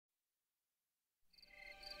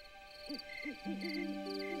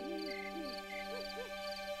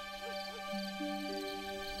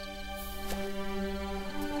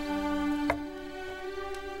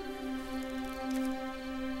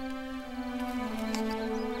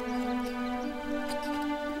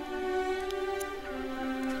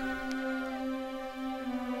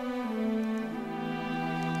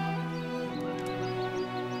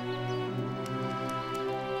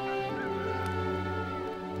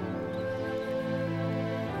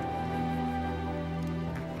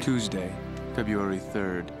Tuesday, February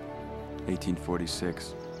 3rd,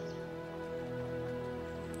 1846.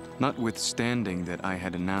 Notwithstanding that I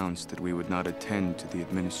had announced that we would not attend to the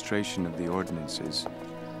administration of the ordinances,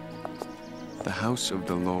 the house of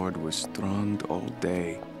the Lord was thronged all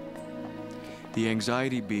day, the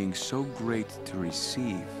anxiety being so great to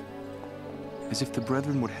receive, as if the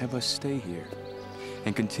brethren would have us stay here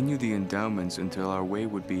and continue the endowments until our way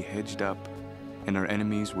would be hedged up and our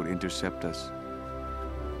enemies would intercept us.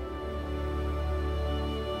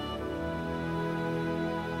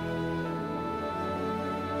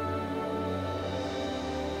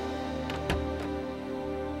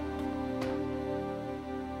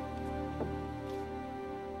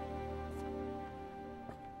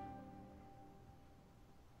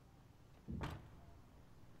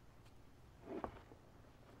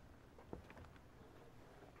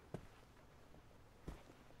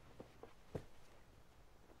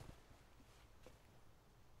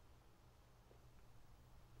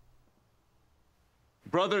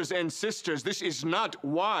 Brothers and sisters, this is not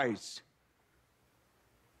wise.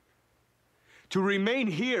 To remain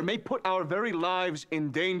here may put our very lives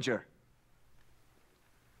in danger.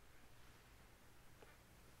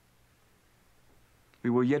 We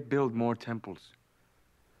will yet build more temples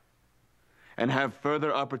and have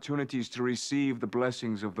further opportunities to receive the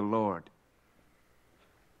blessings of the Lord.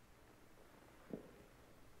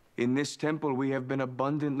 In this temple, we have been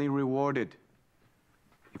abundantly rewarded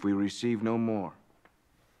if we receive no more.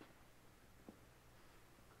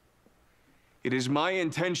 It is my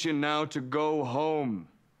intention now to go home,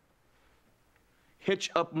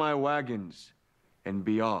 hitch up my wagons, and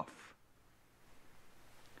be off.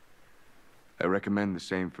 I recommend the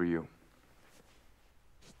same for you.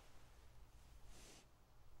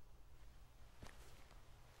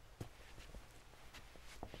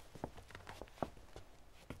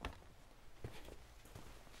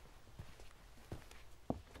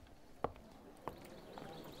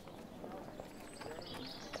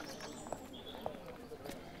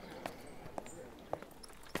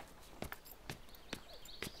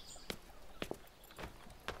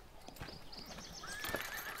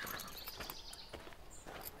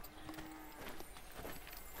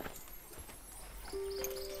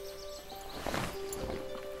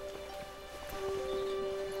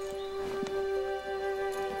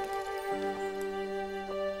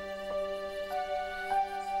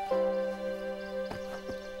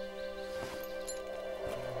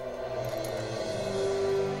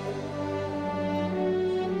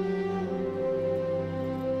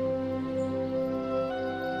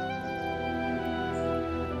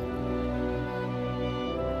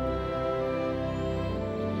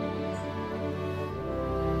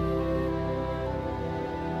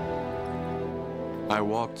 I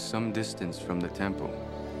walked some distance from the temple,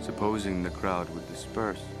 supposing the crowd would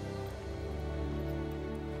disperse.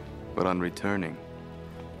 But on returning,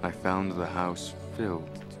 I found the house filled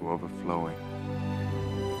to overflowing.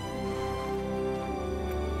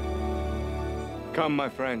 Come, my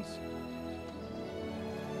friends.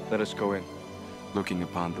 Let us go in. Looking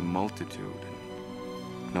upon the multitude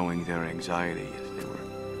and knowing their anxiety as they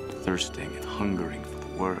were thirsting and hungering for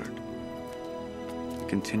the word, I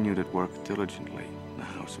continued at work diligently in the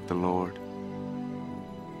house of the Lord.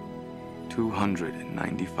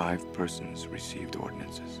 295 persons received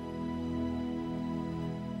ordinances.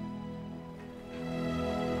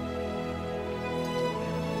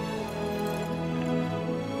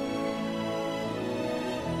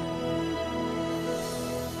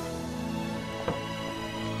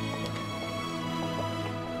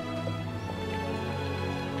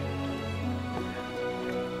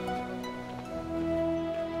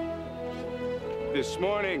 This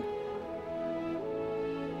morning,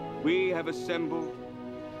 we have assembled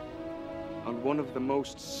on one of the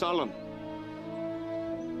most solemn,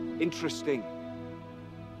 interesting,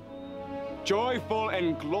 joyful,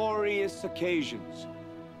 and glorious occasions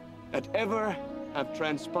that ever have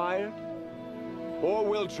transpired or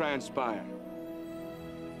will transpire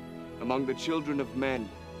among the children of men,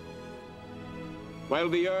 while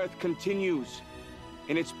the earth continues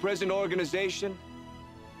in its present organization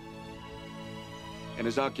and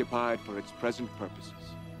is occupied for its present purposes.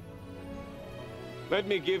 Let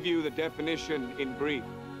me give you the definition in brief.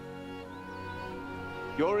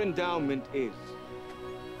 Your endowment is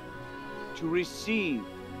to receive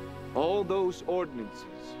all those ordinances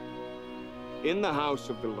in the house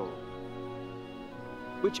of the Lord,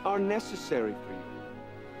 which are necessary for you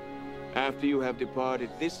after you have departed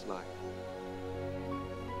this life,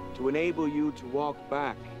 to enable you to walk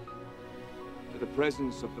back to the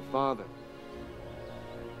presence of the Father,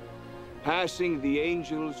 passing the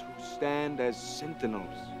angels who stand as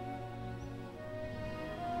sentinels,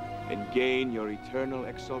 and gain your eternal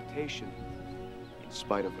exaltation in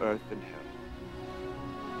spite of earth and hell.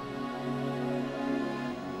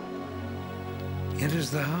 It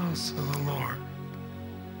is the house of the Lord,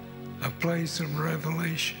 a place of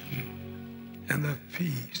revelation and of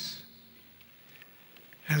peace.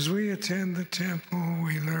 As we attend the temple,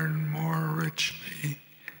 we learn more richly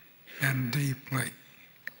and deeply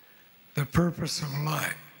the purpose of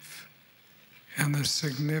life and the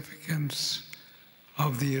significance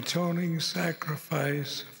of the atoning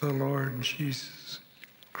sacrifice of the Lord Jesus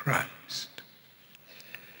Christ.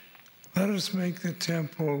 Let us make the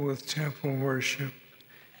temple with temple worship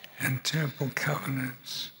and temple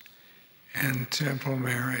covenants and temple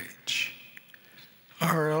marriage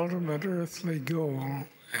our ultimate earthly goal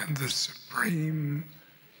and the supreme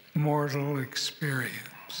mortal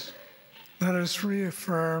experience. Let us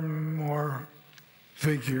reaffirm more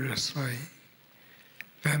vigorously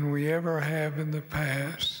than we ever have in the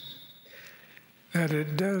past that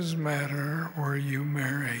it does matter where you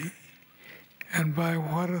marry and by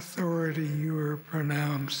what authority you are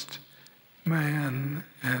pronounced man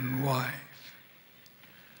and wife.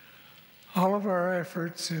 All of our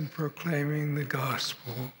efforts in proclaiming the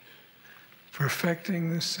gospel, perfecting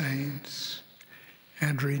the saints,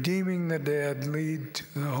 and redeeming the dead lead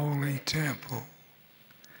to the holy temple.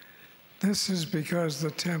 This is because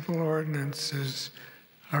the temple ordinances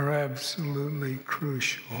are absolutely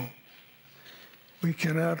crucial. We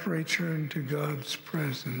cannot return to God's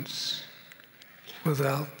presence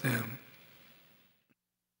without them.